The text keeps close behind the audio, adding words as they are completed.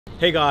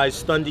Hey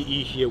guys, Thunder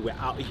E here. We're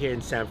out here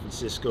in San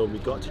Francisco and we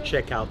got to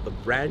check out the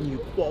brand new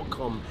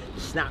Qualcomm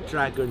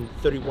Snapdragon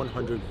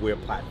 3100 Wear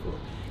platform.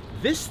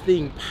 This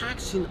thing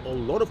packs in a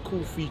lot of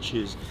cool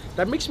features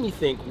that makes me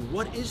think,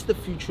 what is the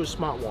future of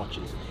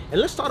smartwatches?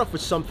 And let's start off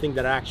with something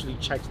that I actually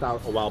checked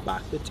out a while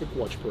back, the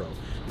TicWatch Pro.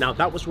 Now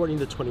that was running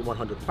the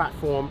 2100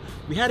 platform.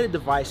 We had a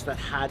device that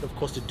had, of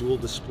course, the dual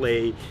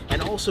display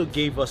and also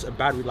gave us a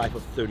battery life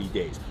of 30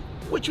 days,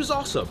 which was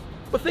awesome.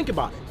 But think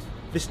about it.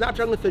 The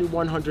Snapdragon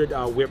 3100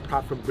 Wear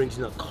platform brings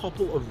in a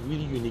couple of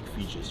really unique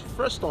features.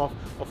 First off,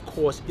 of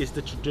course, is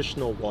the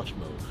traditional watch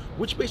mode,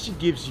 which basically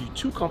gives you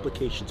two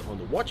complications on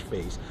the watch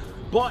face,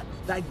 but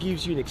that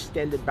gives you an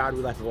extended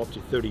battery life of up to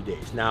 30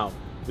 days. Now,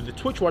 with the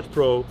TicWatch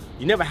Pro,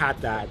 you never had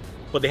that,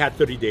 but they had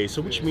 30 days,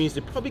 so which means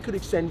they probably could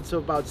extend it to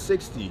about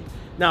 60.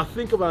 Now,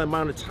 think about the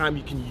amount of time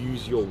you can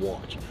use your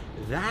watch.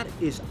 That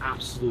is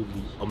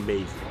absolutely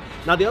amazing.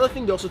 Now, the other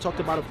thing they also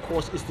talked about, of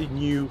course, is the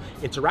new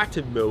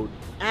interactive mode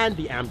and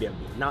the ambient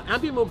mode. Now,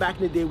 ambient mode back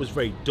in the day was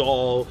very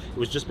dull. It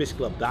was just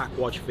basically a black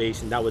watch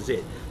face and that was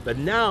it. But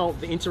now,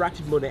 the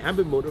interactive mode and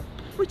ambient mode are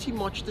pretty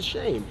much the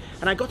same.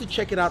 And I got to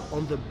check it out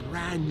on the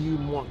brand new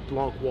Mont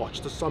Blanc watch,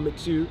 the Summit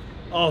 2.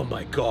 Oh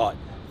my God.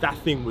 That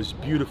thing was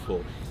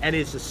beautiful, and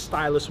it's a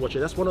stylish watch.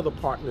 And that's one of the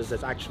partners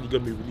that's actually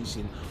going to be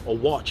releasing a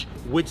watch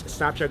with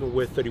Snapdragon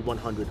Wear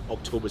 3100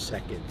 October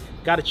 2nd.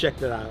 Gotta check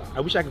that out. I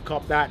wish I could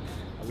cop that.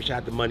 I wish I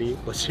had the money,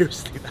 but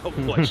seriously, that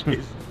watch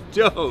is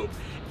dope.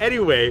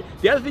 Anyway,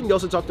 the other thing they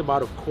also talked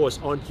about, of course,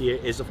 on here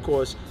is, of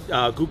course,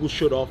 Google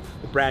showed off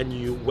the brand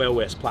new Wear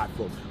OS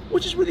platform,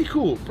 which is really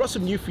cool. Brought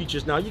some new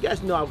features. Now, you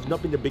guys know I've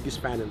not been the biggest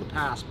fan in the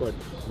past, but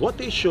what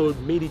they showed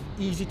made it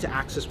easy to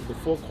access with the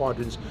 4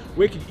 quadrants,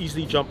 where you can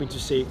easily jump into,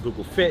 say,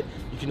 Google Fit.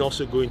 You can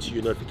also go into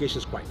your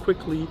notifications quite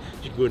quickly. You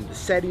can go into the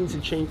settings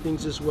and change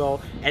things as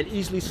well, and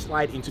easily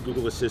slide into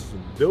Google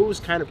Assistant. Those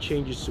kind of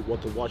changes to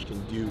what the watch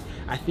can do,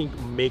 I think,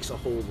 makes a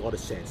whole lot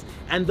of sense.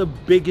 And the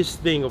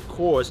biggest thing, of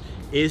course,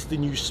 is the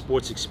new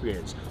sports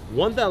experience.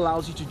 One that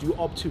allows you to do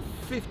up to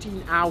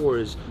 15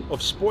 hours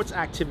of sports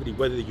activity,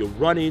 whether you're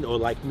running or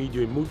like me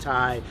doing Muay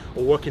Thai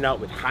or working out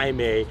with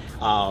Jaime.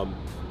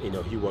 You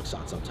know, he works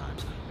out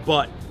sometimes.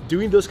 But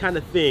doing those kind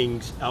of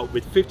things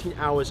with 15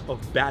 hours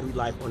of battery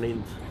life on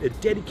a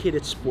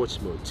dedicated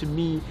sports mode, to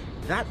me,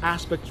 that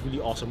aspect is really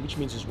awesome, which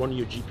means it's running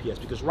your GPS,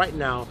 because right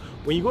now,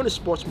 when you go into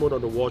sports mode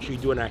on the watch or you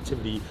do an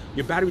activity,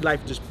 your battery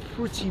life just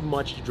pretty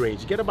much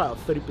drains. You get about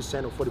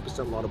 30% or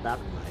 40% lot of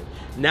battery life.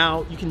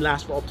 Now, you can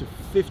last for up to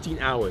 15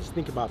 hours.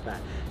 Think about that.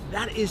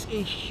 That is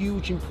a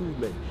huge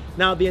improvement.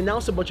 Now, they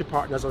announced a bunch of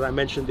partners. As I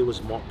mentioned, there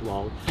was Mont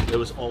Blanc. There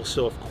was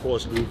also, of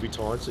course, Louis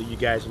Vuitton. So you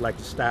guys who like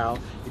the style,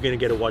 you're gonna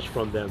get a watch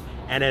from them.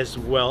 And as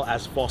well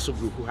as Fossil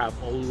Group, who have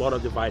a lot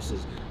of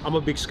devices. I'm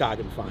a big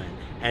Skagen fan,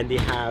 and they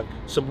have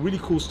some really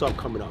cool stuff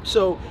coming up.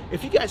 So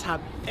if you guys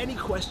have any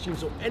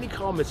questions or any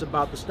comments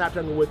about the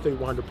Snapdragon Wear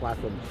 3100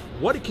 platform,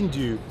 what it can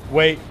do,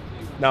 wait.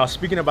 Now,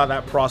 speaking about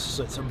that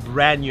processor, it's a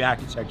brand new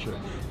architecture.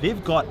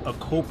 They've got a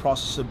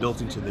co-processor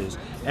built into this.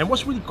 And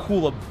what's really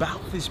cool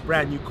about this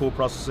brand new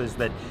co-processor is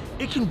that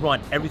it can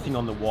run everything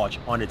on the watch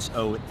on its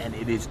own, and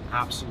it is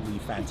absolutely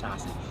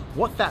fantastic.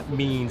 What that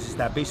means is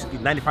that basically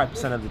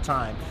 95% of the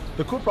time,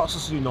 the co-processor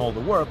is doing all the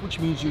work, which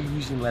means you're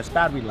using less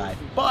battery life.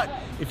 But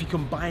if you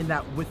combine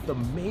that with the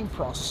main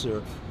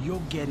processor,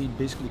 you're getting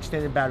basically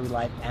extended battery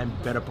life and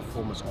better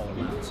performance all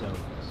around. So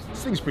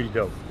this thing's pretty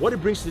dope. What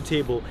it brings to the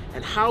table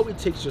and how it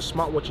takes your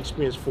smartwatch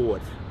experience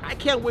forward. I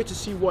can't wait to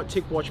see what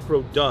TicWatch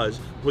Pro does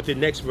with the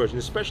next version,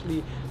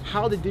 especially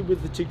how they did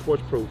with the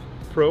TicWatch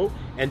Pro,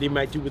 and they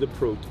might do with the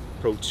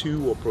Pro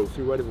 2 or Pro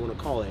 3, whatever you want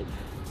to call it.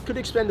 Could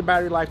extend the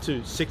battery life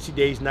to 60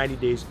 days, 90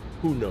 days,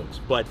 who knows?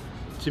 But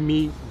to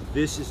me,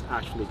 this is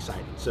actually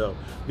exciting. So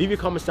leave your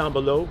comments down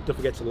below. Don't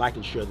forget to like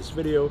and share this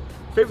video,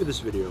 favorite this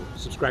video,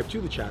 subscribe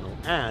to the channel,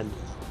 and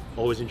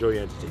always enjoy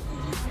your entertainment.